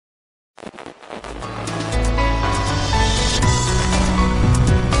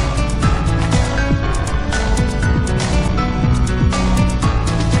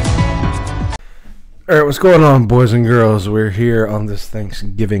All right, what's going on, boys and girls? We're here on this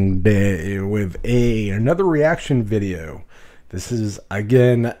Thanksgiving Day with another reaction video. This is,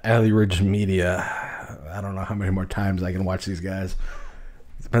 again, AlleyRidgeMedia. I don't know how many more times I can watch these guys.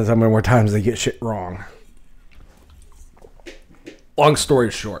 Depends how many more times they get shit wrong. Long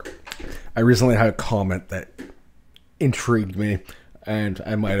story short, I recently had a comment that intrigued me, and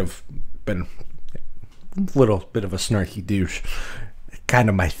I might have been a little bit of a snarky douche. Kind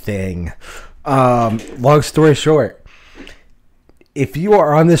of my thing. Long story short, if you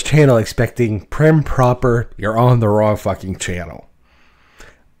are on this channel expecting prim proper, you're on the wrong fucking channel.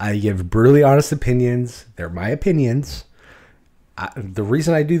 I give brutally honest opinions. They're my opinions. The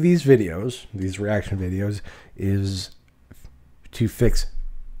reason I do these videos, these reaction videos, is to fix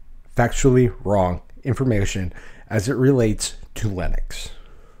factually wrong information as it relates to Linux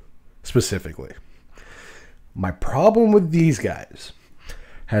specifically. My problem with these guys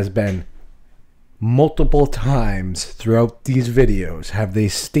has been multiple times throughout these videos have they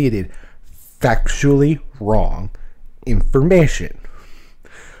stated factually wrong information.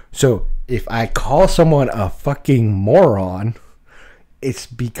 So if I call someone a fucking moron, it's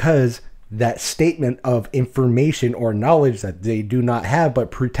because that statement of information or knowledge that they do not have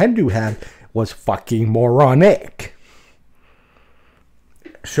but pretend to have was fucking moronic,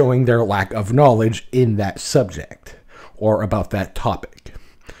 showing their lack of knowledge in that subject or about that topic.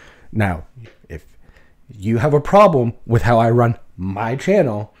 Now, if you have a problem with how I run my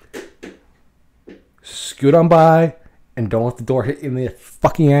channel, scoot on by and don't let the door hit you in the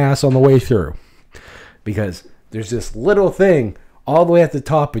fucking ass on the way through. Because there's this little thing all the way at the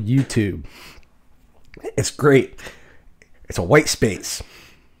top of YouTube. It's great. It's a white space.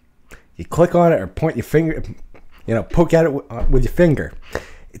 You click on it or point your finger, poke at it with your finger.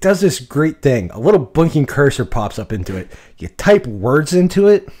 It does this great thing. A little blinking cursor pops up into it. You type words into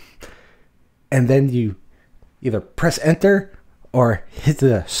it, and then you either press enter or hit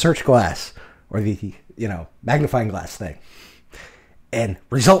the search glass or the, magnifying glass thing. And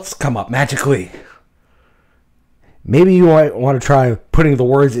results come up magically. Maybe you might want to try putting the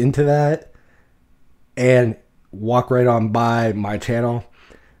words into that and walk right on by my channel,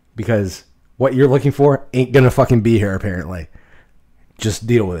 because what you're looking for ain't gonna fucking be here apparently. Just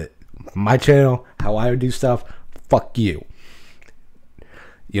deal with it. My channel, how I do stuff, fuck you.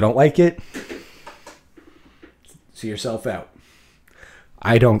 You don't like it? See yourself out.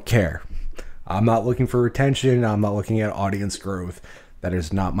 I don't care. I'm not looking for retention. I'm not looking at audience growth. That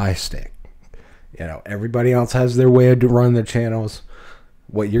is not my stick. Everybody else has their way to run their channels.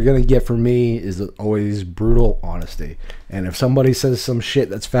 What you're going to get from me is always brutal honesty. And if somebody says some shit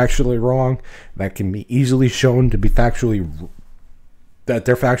that's factually wrong, that can be easily shown to be that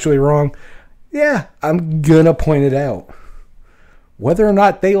they're factually wrong, yeah, I'm going to point it out. Whether or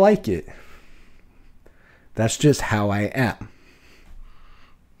not they like it, that's just how I am.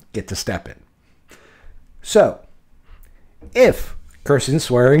 Get to step in. So, if cursing,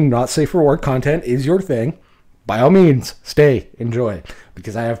 swearing, not safe for work content is your thing, by all means, stay, enjoy,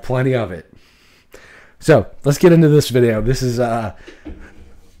 because I have plenty of it. So, let's get into this video. This is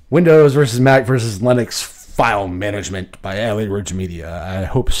Windows versus Mac versus Linux file management by AlleyRidgeMedia. I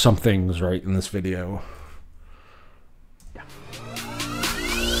hope something's right in this video.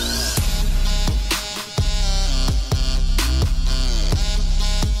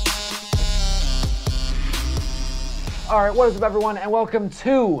 Alright, what is up everyone, and welcome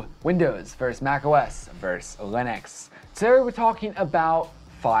to Windows vs Mac OS vs Linux. Today we're talking about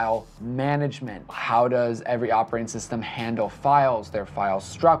file management. How does every operating system handle files, their file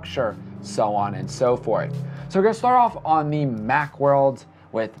structure, so on and so forth. So we're going to start off on the Mac world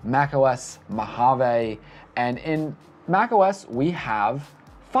with Mac OS Mojave, and in Mac OS we have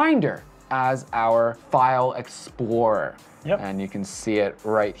Finder as our file explorer. Yep. And you can see it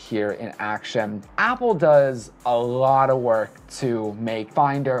right here in action. Apple does a lot of work to make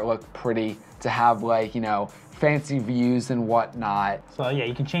Finder look pretty, to have fancy views and whatnot. So yeah,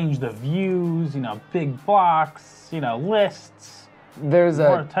 you can change the views, big blocks, lists. There's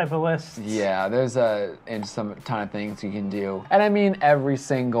more type of lists. Yeah, there's a ton of things you can do. And I mean, every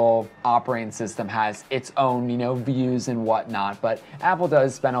single operating system has its own, views and whatnot, but Apple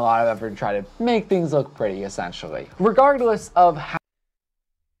does spend a lot of effort to try to make things look pretty, essentially. Regardless of how...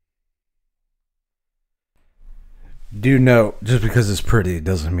 Do note, just because it's pretty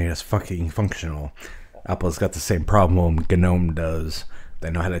doesn't mean it's fucking functional. Apple's got the same problem GNOME does. They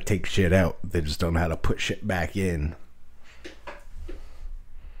know how to take shit out. They just don't know how to put shit back in.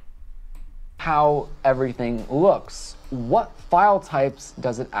 How everything looks. What file types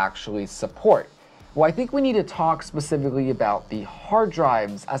does it actually support? Well, I think we need to talk specifically about the hard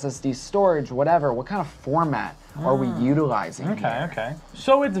drives, SSD storage, whatever. What kind of format are we utilizing here? Okay.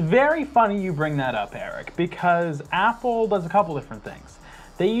 So it's very funny you bring that up, Eric, because Apple does a couple different things.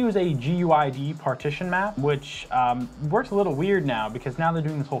 They use a GUID partition map, which works a little weird now because now they're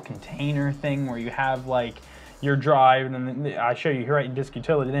doing this whole container thing where you have like your drive, and then I show you here right in disk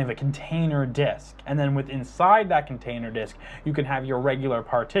utility, they have a container disk. And then inside that container disk, you can have your regular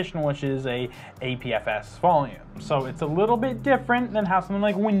partition, which is a APFS volume. So it's a little bit different than how something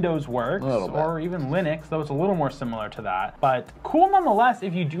like Windows works, or even Linux, though it's a little more similar to that. But cool nonetheless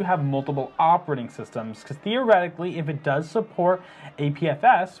if you do have multiple operating systems, because theoretically, if it does support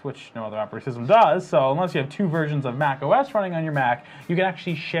APFS, which no other operating system does, so unless you have 2 versions of Mac OS running on your Mac, you can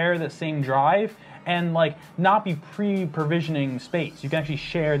actually share the same drive and like not be pre-provisioning space. You can actually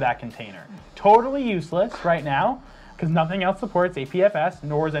share that container. Totally useless right now because nothing else supports APFS,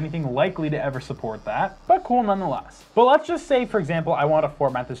 nor is anything likely to ever support that, but cool nonetheless. But let's just say, for example, I want to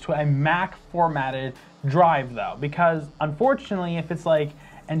format this to a Mac formatted drive though, because unfortunately if it's like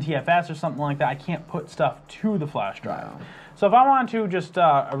NTFS or something like that, I can't put stuff to the flash drive. No. So if I want to just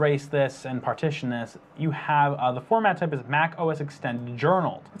erase this and partition this, you have the format type is Mac OS Extended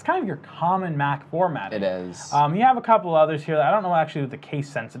Journaled. It's kind of your common Mac format. It is. You have a couple others here. I don't know actually what the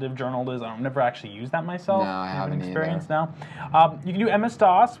case-sensitive journaled is. I've never actually used that myself. No, I haven't experience either. now. You can do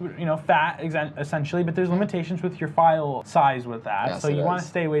MS-DOS, you know, FAT essentially, but there's limitations with your file size with that. Yes, so you want to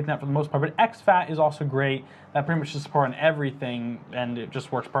stay away from that for the most part. But exFAT is also great. That pretty much is supporting everything, and it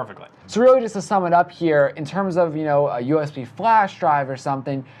just works perfectly. So really, just to sum it up here, in terms of, you know, a USB flash drive or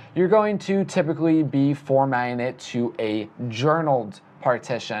something, you're going to typically be formatting it to a journaled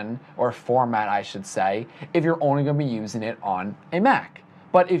partition, or format, I should say, if you're only going to be using it on a Mac.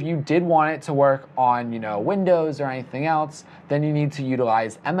 But if you did want it to work on, you know, Windows or anything else, then you need to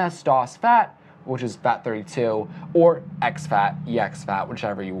utilize MS-DOS FAT, which is FAT32, or exFAT, EXFAT,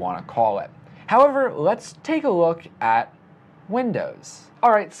 whichever you want to call it. However, let's take a look at Windows.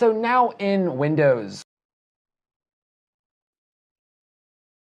 All right, so now in Windows,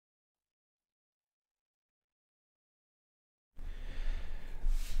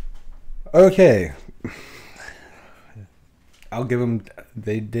 Okay. I'll give them,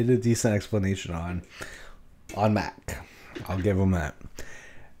 they did a decent explanation on Mac. I'll give them that.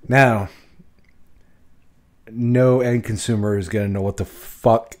 Now, no end consumer is going to know what the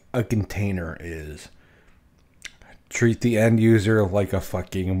fuck a container is. Treat the end user like a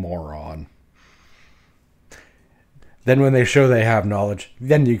fucking moron. Then when they show they have knowledge,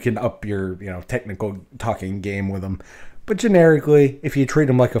 then you can up your, you know, technical talking game with them. But generically, if you treat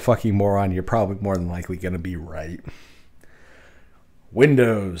them like a fucking moron, you're probably more than likely going to be right.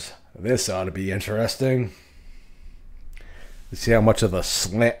 Windows. This ought to be interesting. Let's see how much of the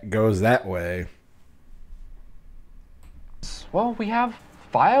slant goes that way. well, we have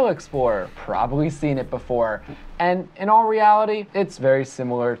File Explorer, probably seen it before. And in all reality, it's very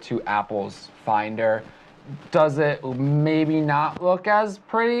similar to Apple's Finder. Does it maybe not look as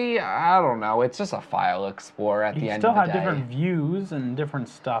pretty? I don't know. It's just a File Explorer at the end of the day. You still have different views and different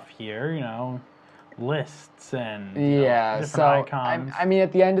stuff here, you know, lists and different icons. I mean,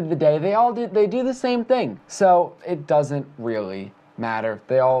 at the end of the day, they do the same thing. So it doesn't really matter.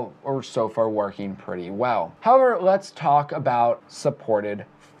 They all are so far working pretty well. However, let's talk about supported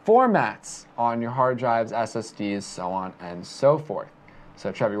formats on your hard drives, SSDs, so on and so forth.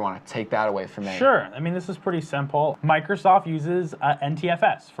 So Trevor, you want to take that away from me? Sure. I mean, this is pretty simple. Microsoft uses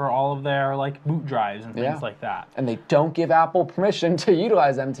NTFS for all of their like boot drives and things like that. And they don't give Apple permission to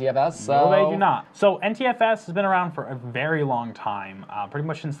utilize NTFS. So no, they do not. So NTFS has been around for a very long time, pretty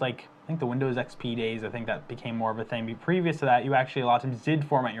much since like I think the Windows XP days. I think that became more of a thing. But previous to that, you actually a lot of times did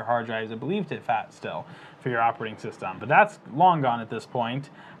format your hard drives, I believe, to FAT still for your operating system. But that's long gone at this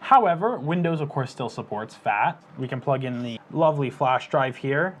point. However, Windows, of course, still supports FAT. We can plug in the lovely flash drive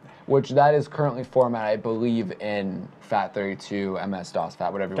here. Which that is currently formatted, I believe, in FAT32, MS-DOS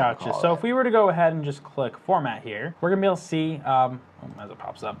FAT, whatever you want to call it. So if we were to go ahead and just click Format here, we're going to be able to see, as it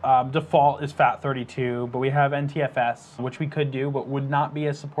pops up, default is FAT32, but we have NTFS, which we could do, but would not be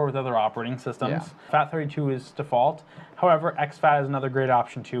as support with other operating systems. Yeah. FAT32 is default. However, exFAT is another great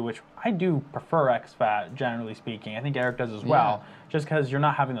option too, which I do prefer exFAT, generally speaking. I think Eric does as well, just because you're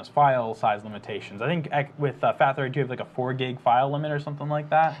not having those file size limitations. I think with FAT32, you have like a 4 gig file limit or something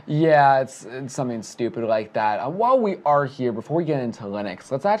like that. Yeah, it's something stupid like that. While we are here, before we get into Linux,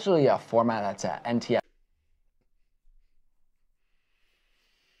 let's actually format that to NTFS.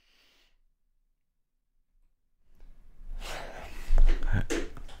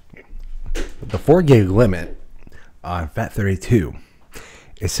 The 4 gig limit on FAT32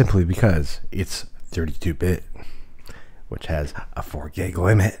 is simply because it's 32-bit, which has a 4 gig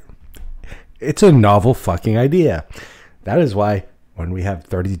limit. It's a novel fucking idea. That is why when we have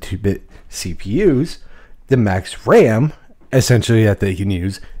 32-bit CPUs, the max RAM essentially that they can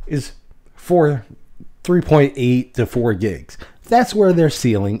use is 3.8 to 4 gigs. That's where their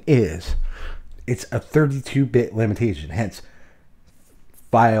ceiling is. It's a 32-bit limitation, hence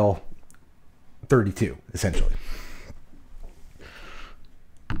file 32, essentially.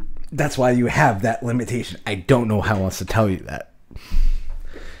 That's why you have that limitation. I don't know how else to tell you that.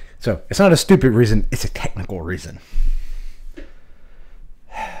 So it's not a stupid reason, it's a technical reason.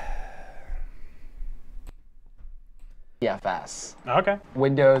 TFS. Okay.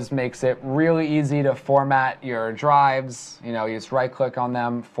 Windows makes it really easy to format your drives. You know, you just right click on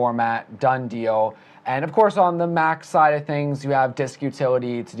them, format, done deal. And of course, on the Mac side of things, you have disk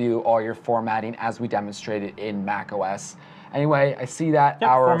utility to do all your formatting as we demonstrated in Mac OS. Anyway, I see that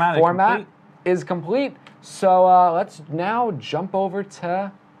our format is complete. So let's now jump over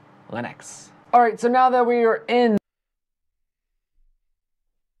to Linux. All right, so now that we are in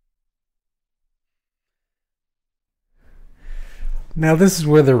Now this is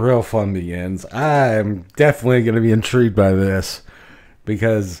where the real fun begins. I'm definitely going to be intrigued by this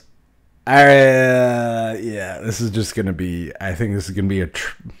because this is just going to be, I think this is going to be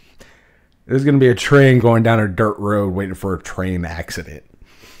there's going to be a train going down a dirt road waiting for a train accident.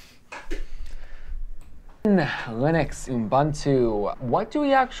 Linux, Ubuntu, what do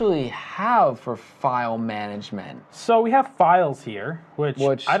we actually have for file management? So we have files here,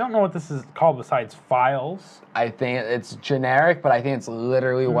 which I don't know what this is called besides files. I think it's generic, but I think it's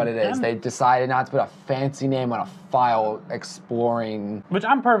literally what it is. They decided not to put a fancy name on a file exploring. Which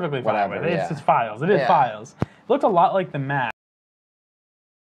I'm perfectly fine with. It's just files. It is files. It looked a lot like the Mac.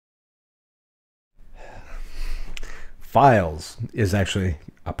 Files is actually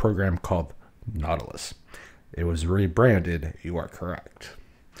a program called Nautilus. It was rebranded, you are correct.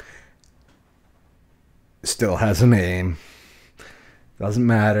 Still has a name. Doesn't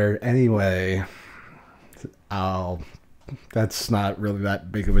matter. Anyway, that's not really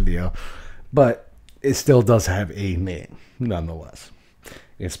that big of a deal. But it still does have a name, nonetheless.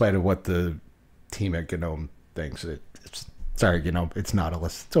 In spite of what the team at GNOME thinks. It's GNOME, it's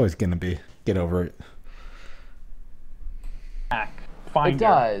Nautilus. It's always going to be. Get over it. Finder, it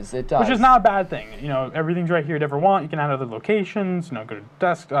does. Which is not a bad thing. You know, everything's right here you'd ever want. You can add other locations, you know, go to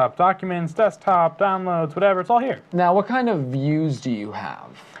desktop, documents, desktop, downloads, whatever. It's all here. Now, what kind of views do you have?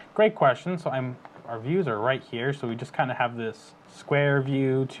 Great question. So our views are right here. So we just kind of have this square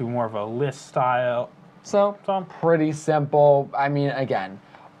view to more of a list style. So pretty simple. I mean, again,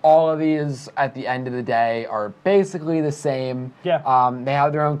 all of these at the end of the day are basically the same. Yeah. They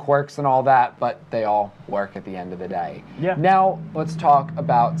have their own quirks and all that, but they all work at the end of the day. Yeah. Now let's talk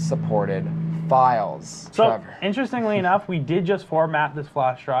about supported files. So Trevor. Interestingly enough, we did just format this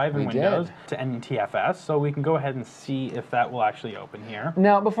flash drive in Windows to NTFS, so we can go ahead and see if that will actually open here.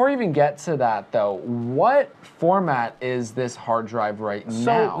 Now, before we even get to that, though, what format is this hard drive right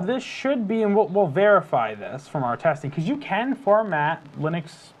now? So this should be, and we'll verify this from our testing, because you can format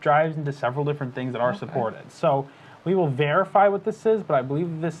Linux drives into several different things that are supported. So we will verify what this is, but I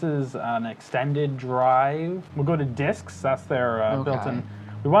believe this is an extended drive. We'll go to disks. That's their built-in.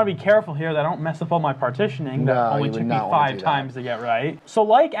 We want to be careful here that I don't mess up all my partitioning. That only took me 5 times to get right. So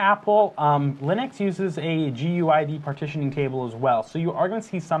like Apple, Linux uses a GUID partitioning table as well. So you are going to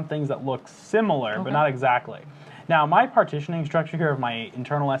see some things that look similar, but not exactly. Now, my partitioning structure here of my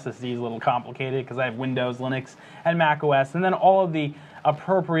internal SSD is a little complicated because I have Windows, Linux, and Mac OS, and then all of the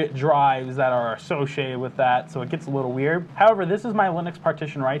appropriate drives that are associated with that, so it gets a little weird. However, this is my Linux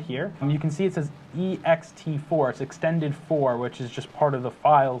partition right here. You can see it says ext4, it's extended 4, which is just part of the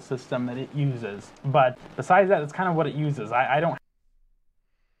file system that it uses. But besides that, it's kind of what it uses. I don't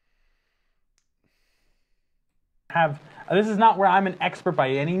have, this is not where I'm an expert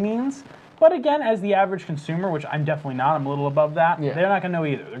by any means, but again, as the average consumer, which I'm definitely not, I'm a little above that, they're not going to know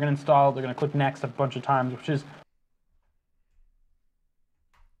either. They're going to install, they're going to click next a bunch of times, which is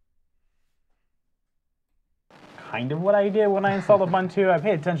kind of what I did when I installed Ubuntu. I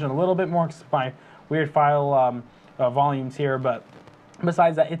paid attention a little bit more because my weird file volumes here, but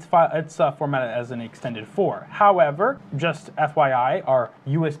besides that, it's formatted as an extended 4. However, just FYI, our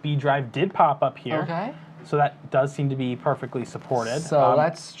USB drive did pop up here. Okay. So that does seem to be perfectly supported. So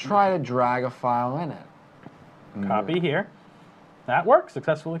let's try to drag a file in it. Copy here. That works,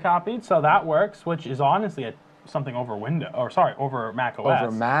 successfully copied. So that works, which is honestly something over over Mac OS.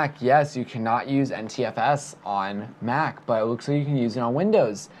 Over Mac, yes, you cannot use NTFS on Mac, but it looks like you can use it on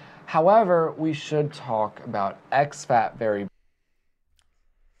Windows. However, we should talk about exFAT very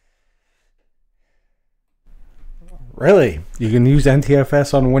Really? You can use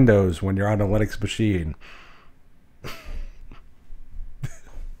NTFS on Windows when you're on a Linux machine.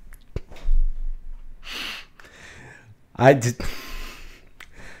 You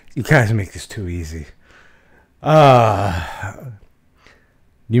guys make this too easy. You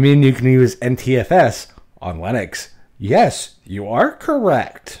mean you can use NTFS on Linux? Yes, you are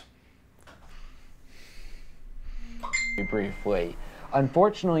correct. Briefly.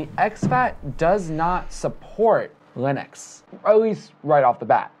 Unfortunately, exFAT does not support Linux, or at least right off the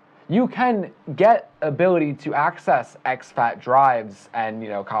bat. You can get ability to access exFAT drives and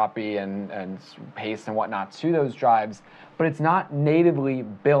copy and paste and whatnot to those drives, but it's not natively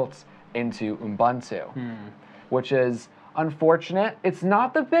built into Ubuntu, which is unfortunate. It's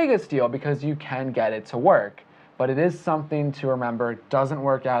not the biggest deal because you can get it to work, but it is something to remember. It doesn't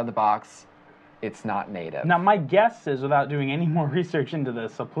work out of the box. It's not native. Now, my guess is, without doing any more research into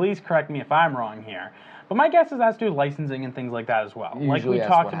this, so please correct me if I'm wrong here, but my guess is that has to do with licensing and things like that as well. Like we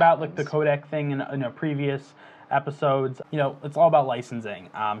talked about, like the codec thing in previous episodes, it's all about licensing.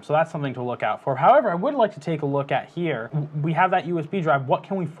 So that's something to look out for. However, I would like to take a look at here. We have that USB drive. What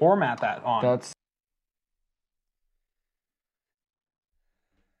can we format that on?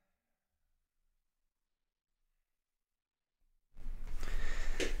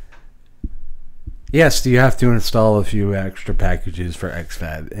 Yes, you have to install a few extra packages for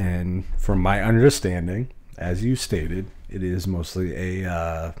exFAT, and from my understanding, as you stated, it is mostly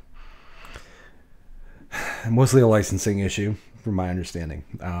a licensing issue, from my understanding.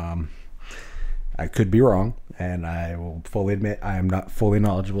 I could be wrong, and I will fully admit I am not fully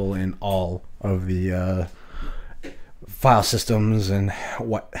knowledgeable in all of the file systems and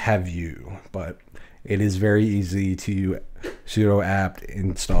what have you, but it is very easy to sudo apt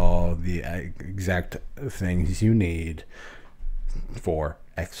install the exact things you need for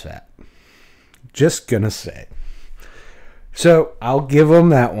exFAT. Just gonna say. So I'll give them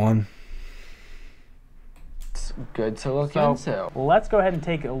that one. It's good to look into. Let's go ahead and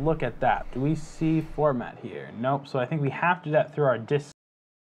take a look at that. Do we see format here? Nope. So I think we have to do that through our disk.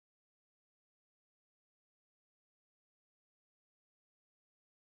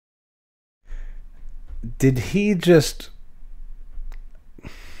 Did he just...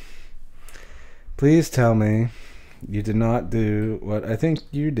 Please tell me you did not do what I think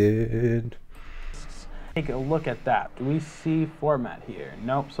you did. Take a look at that. Do we see format here?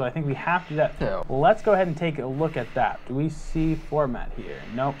 Nope. So I think we have to do that. Let's go ahead and take a look at that. Do we see format here?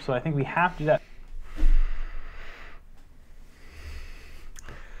 Nope. So I think we have to do that.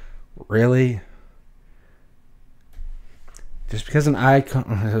 Really? Just because an icon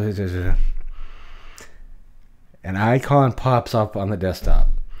pops up on the desktop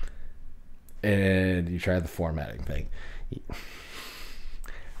and you try the formatting thing.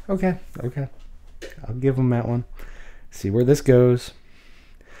 Okay. I'll give them that one. See where this goes.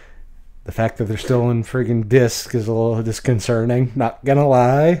 The fact that they're still in friggin' disk is a little disconcerting, not gonna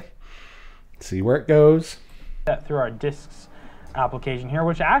lie. See where it goes. That through our disks application here,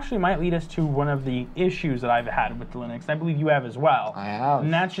 which actually might lead us to one of the issues that I've had with Linux. I believe you have as well. I have.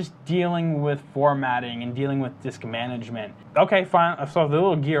 And that's just dealing with formatting and dealing with disk management. Okay, fine. So the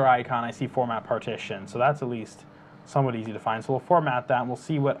little gear icon, I see format partition. So that's at least somewhat easy to find. So we'll format that and we'll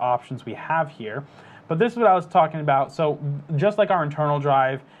see what options we have here. But this is what I was talking about. So just like our internal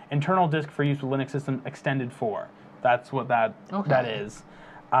drive, internal disk for use with Linux system extended 4. That's what that is.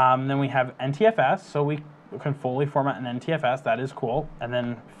 Then we have NTFS. So we can fully format an NTFS. That is cool. And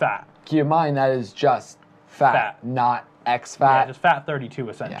then FAT. Keep in mind that is just FAT. Not exFAT. Yeah, just FAT32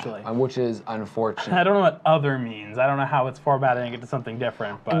 essentially. Yeah, which is unfortunate. I don't know what other means. I don't know how it's formatting it to something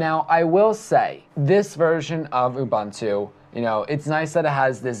different. But now, I will say, this version of Ubuntu, it's nice that it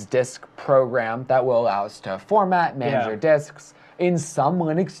has this disk program that will allow us to format, manage your disks. In some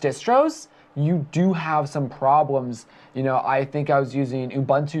Linux distros, you do have some problems. I think I was using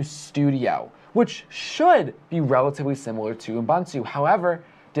Ubuntu Studio, which should be relatively similar to Ubuntu. However,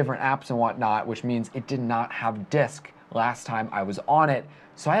 different apps and whatnot, which means it did not have disk last time I was on it.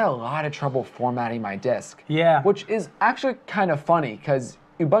 So I had a lot of trouble formatting my disk. Yeah. Which is actually kind of funny because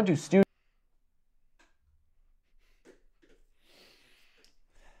Ubuntu Studio.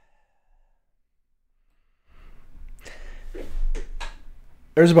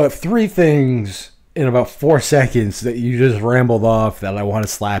 There's about 3 things in about 4 seconds that you just rambled off that I want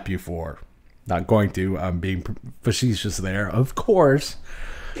to slap you for. Not going to. I'm being facetious there, of course.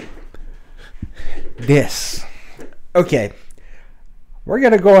 This. Okay. We're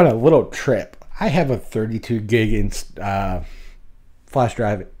going to go on a little trip. I have a 32 gig flash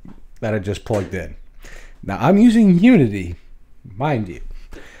drive that I just plugged in. Now, I'm using Unity, mind you.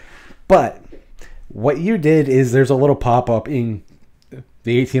 But What you did is there's a little pop-up in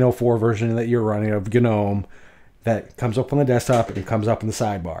the 1804 version that you're running of GNOME that comes up on the desktop and comes up in the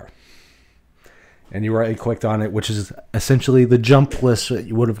sidebar. And you right-clicked on it, which is essentially the jump list that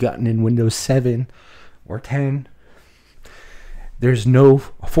you would have gotten in Windows 7 or 10. There's no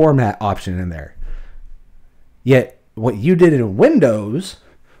format option in there. Yet, what you did in Windows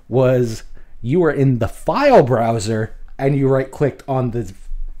was you were in the file browser and you right-clicked on the...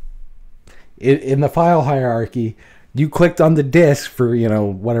 In the file hierarchy, you clicked on the disk for, you know,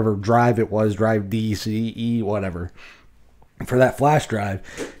 whatever drive it was, drive D, C, E, whatever, for that flash drive.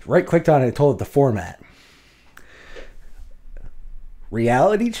 Right-clicked on it and told it to format.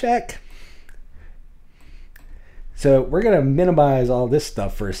 Reality check. So we're going to minimize all this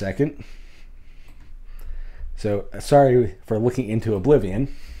stuff for a second. So sorry for looking into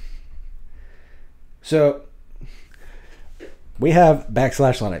oblivion. So we have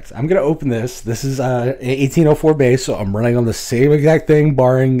 /Linux. I'm going to open this. This is 1804 base, so I'm running on the same exact thing,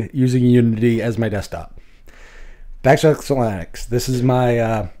 barring using Unity as my desktop. /Linux. This is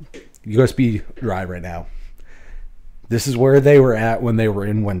my USB drive right now. This is where they were at when they were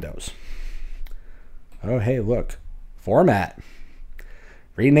in Windows. Oh, hey, look. Format.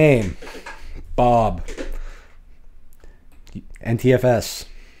 Rename. Bob. NTFS.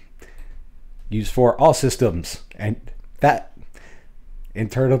 Used for all systems. And that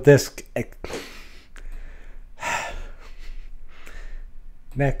internal disk.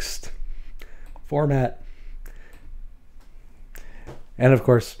 Next. Format. And of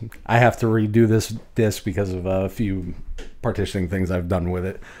course, I have to redo this disk because of a few partitioning things I've done with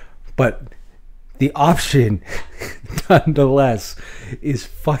it. But the option, nonetheless, is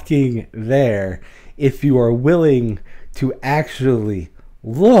fucking there if you are willing to actually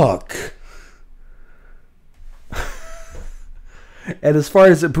look. And as far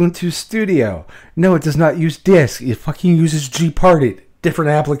as Ubuntu Studio, no, it does not use disk. It fucking uses gparted, different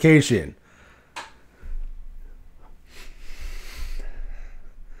application.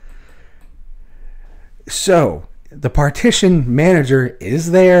 So, the partition manager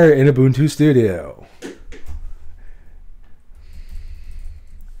is there in Ubuntu Studio.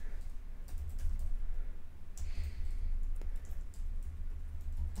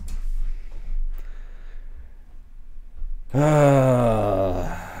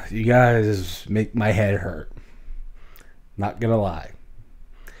 You guys make my head hurt. Not gonna lie.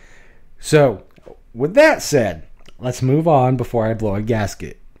 So, with that said, let's move on before I blow a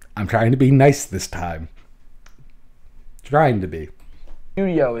gasket. I'm trying to be nice this time. Trying to be.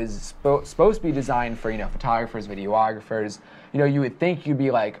 Studio is supposed to be designed for, you know, photographers, videographers. You know, you would think you'd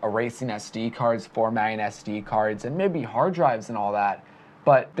be like erasing SD cards, formatting SD cards, and maybe hard drives and all that.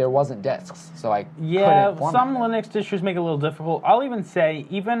 But there wasn't disks, so I couldn't format some it. Linux distros make it a little difficult. I'll even say,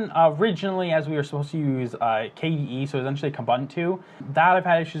 even originally, as we were supposed to use KDE, so essentially Ubuntu, that I've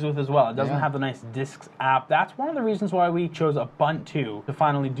had issues with as well. It doesn't have the nice disks app. That's one of the reasons why we chose Ubuntu to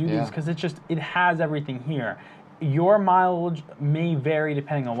finally do these, because it has everything here. Your mileage may vary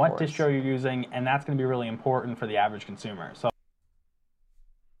depending on what distro you're using, and that's going to be really important for the average consumer. So.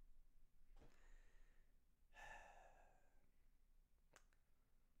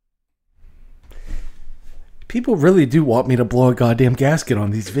 People really do want me to blow a goddamn gasket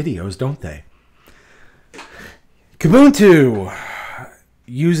on these videos, don't they? Ubuntu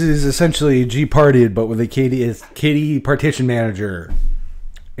uses essentially gparted, but with a KDE partition manager.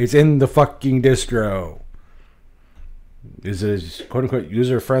 It's in the fucking distro. Is as quote-unquote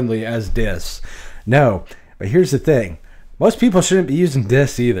user-friendly as dis. No, but here's the thing. Most people shouldn't be using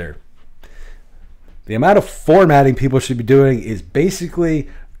dis either. The amount of formatting people should be doing is basically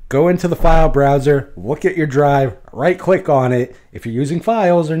go into the file browser, look at your drive, right-click on it, if you're using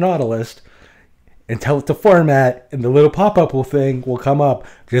files or Nautilus, and tell it to format, and the little pop-up thing will come up,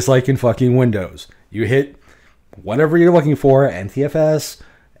 just like in fucking Windows. You hit whatever you're looking for, NTFS,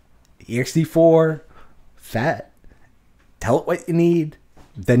 ext4, FAT, tell it what you need,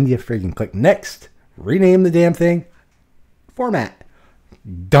 then you freaking click next, rename the damn thing, format.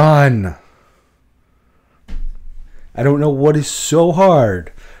 Done. I don't know what is so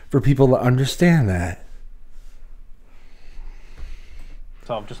hard for people to understand that.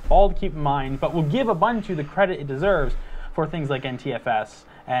 So just all to keep in mind, but we'll give Ubuntu the credit it deserves for things like NTFS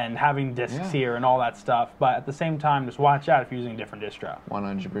and having disks here and all that stuff, but at the same time, just watch out if you're using a different distro.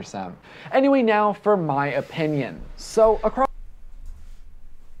 100%. Anyway, now for my opinion. So across...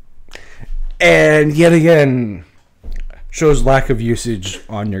 And yet again, shows lack of usage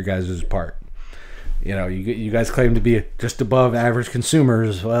on your guys' part. You know, you guys claim to be just above average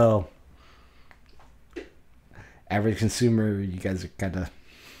consumers. Well, average consumer, you guys are kind of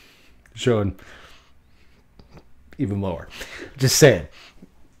showing even lower. Just saying.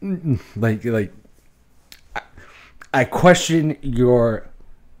 Like I question your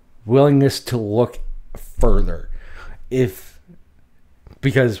willingness to look further.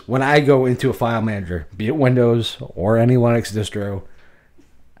 Because when I go into a file manager, be it Windows or any Linux distro,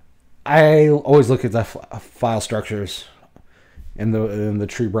 I always look at the file structures in the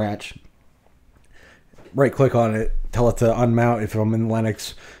tree branch. Right click on it, tell it to unmount if I'm in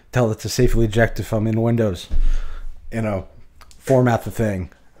Linux, tell it to safely eject if I'm in Windows. Format the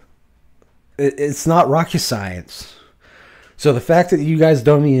thing. It's not rocket science. So the fact that you guys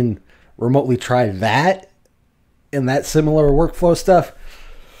don't even remotely try that and that similar workflow stuff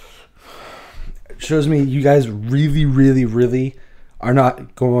shows me you guys really, really, really are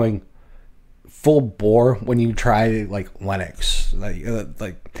not going full bore when you try like Linux.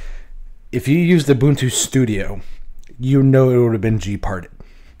 Like if you used Ubuntu Studio, you know it would have been gparted.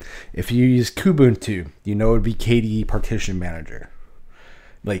 If you use Kubuntu, you know it would be KDE Partition Manager.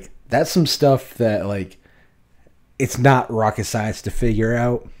 Like that's some stuff that like it's not rocket science to figure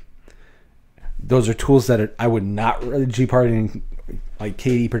out. Those are tools that I would not really gparting, like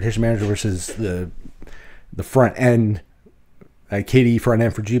KDE Partition Manager versus the front end, like KDE front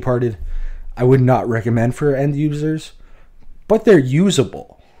end for gparted. I would not recommend for end users, but they're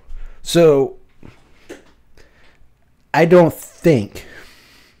usable. So I don't think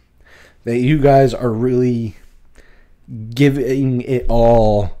that you guys are really giving it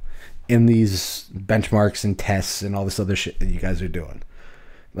all in these benchmarks and tests and all this other shit that you guys are doing.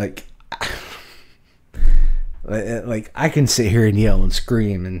 Like I can sit here and yell and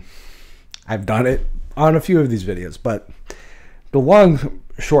scream, and I've done it on a few of these videos, but the long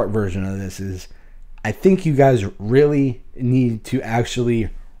short version of this is I think you guys really need to actually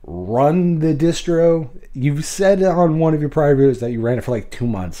run the distro. You've said on one of your prior videos that you ran it for like 2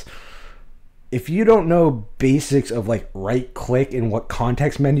 months. If you don't know basics of like right click and what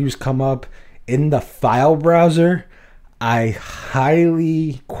context menus come up in the file browser, I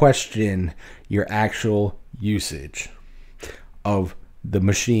highly question your actual usage of the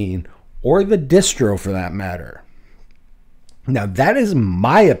machine or the distro for that matter. Now that is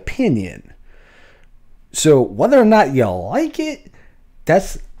my opinion. So whether or not you like it,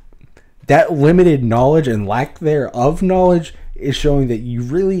 that limited knowledge and lack thereof knowledge is showing that you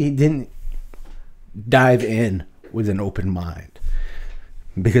really didn't dive in with an open mind.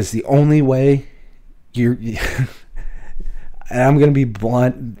 Because the only way and I'm going to be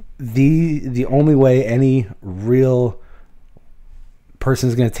blunt, the only way any real person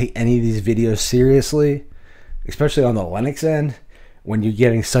is going to take any of these videos seriously, especially on the Linux end, when you're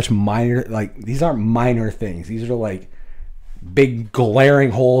getting such minor, like these aren't minor things. These are like big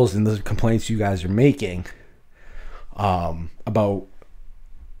glaring holes in the complaints you guys are making about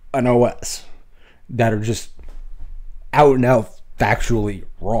an OS that are just out and out factually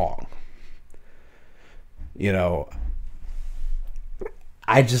wrong.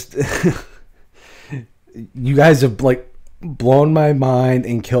 I just you guys have like blown my mind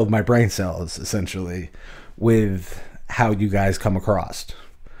and killed my brain cells essentially with how you guys come across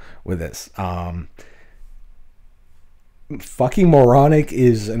with this. Fucking moronic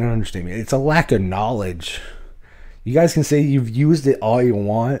is an understatement. It's a lack of knowledge. You guys can say you've used it all you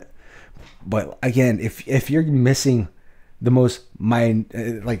want, but again, if you're missing the most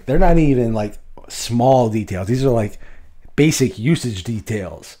like they're not even like small details. These are like basic usage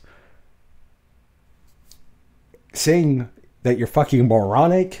details. Saying that you're fucking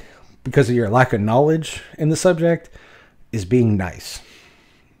moronic because of your lack of knowledge in the subject is being nice.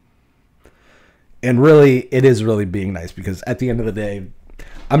 And really, it is really being nice because at the end of the day,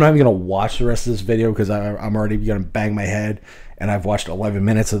 I'm not even going to watch the rest of this video because I'm already going to bang my head, and I've watched 11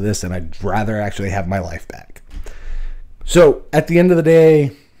 minutes of this, and I'd rather actually have my life back. So at the end of the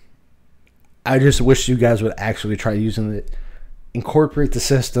day, I just wish you guys would actually try using it. Incorporate the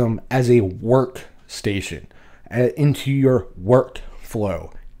system as a workstation into your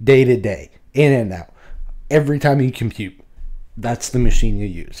workflow day to day, in and out. Every time you compute, that's the machine you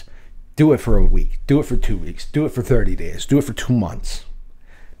use. Do it for a week. Do it for 2 weeks. Do it for 30 days. Do it for 2 months.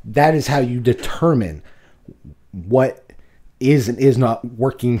 That is how you determine what is and is not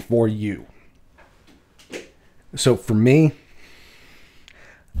working for you. So for me,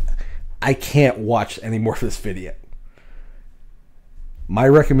 I can't watch any more of this video. My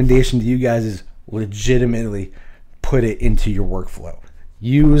recommendation to you guys is legitimately put it into your workflow.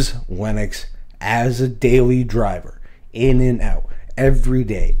 Use Linux as a daily driver, in and out, every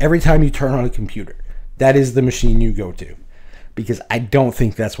day. Every time you turn on a computer, that is the machine you go to. Because I don't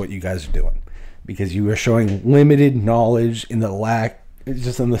think that's what you guys are doing. Because you are showing limited knowledge in the lack,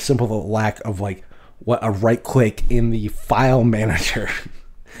 just in the simple lack of like what a right click in the file manager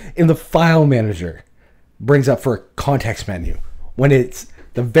in the file manager brings up for a context menu when it's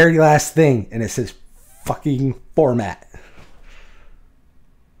the very last thing and it says fucking format.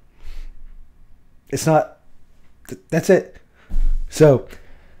 It's not. That's it. So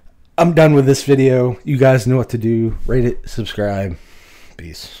I'm done with this video. You guys know what to do. Rate it, subscribe.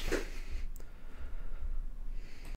 Peace.